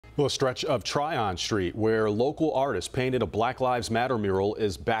Well, a stretch of Tryon Street where local artists painted a Black Lives Matter mural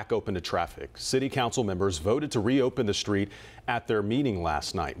is back open to traffic. City council members voted to reopen the street at their meeting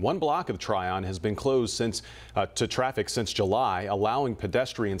last night. One block of Tryon has been closed to traffic since July, allowing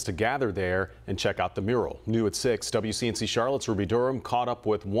pedestrians to gather there and check out the mural. New at 6, WCNC Charlotte's Ruby Durham caught up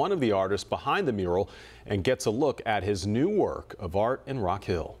with one of the artists behind the mural and gets a look at his new work of art in Rock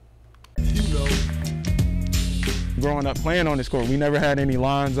Hill. Growing up playing on this court, we never had any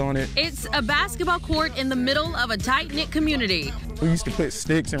lines on it. It's a basketball court in the middle of a tight-knit community. We used to put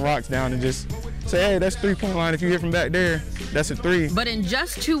sticks and rocks down and just say, hey, that's 3-point line. If you hit from back there, that's a 3. But in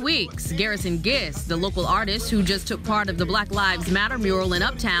just 2 weeks, Garrison Gist, the local artist who just took part of the Black Lives Matter mural in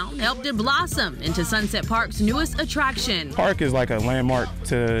Uptown, helped it blossom into Sunset Park's newest attraction. Park is like a landmark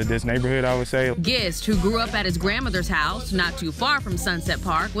to this neighborhood, I would say. Gist, who grew up at his grandmother's house not too far from Sunset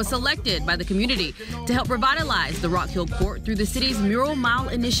Park, was selected by the community to help revitalize the Rock Hill Court through the city's Mural Mile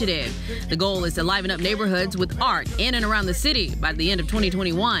initiative. The goal is to liven up neighborhoods with art in and around the city by the end of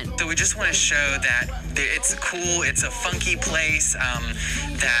 2021. So we just want to show that it's cool, it's a funky place,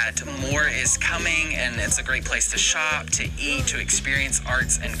 that more is coming, and it's a great place to shop, to eat, to experience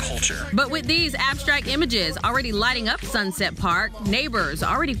arts and culture. But with these abstract images already lighting up Sunset Park, neighbors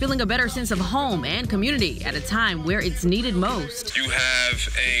are already feeling a better sense of home and community at a time where it's needed most. You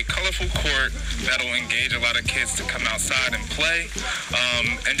have a colorful court that'll engage a lot of kids to come outside and play,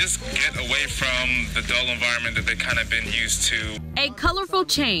 and just get away from the dull environment that they've kind of been used to. A colorful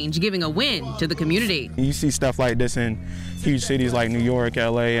change giving a win to the community. You see stuff like this in huge cities like New York,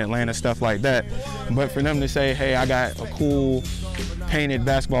 LA, Atlanta, stuff like that. But for them to say, hey, I got a cool painted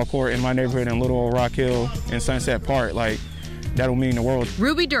basketball court in my neighborhood in Little Old Rock Hill and Sunset Park, like, that'll mean the world.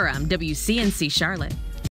 Ruby Durham, WCNC Charlotte.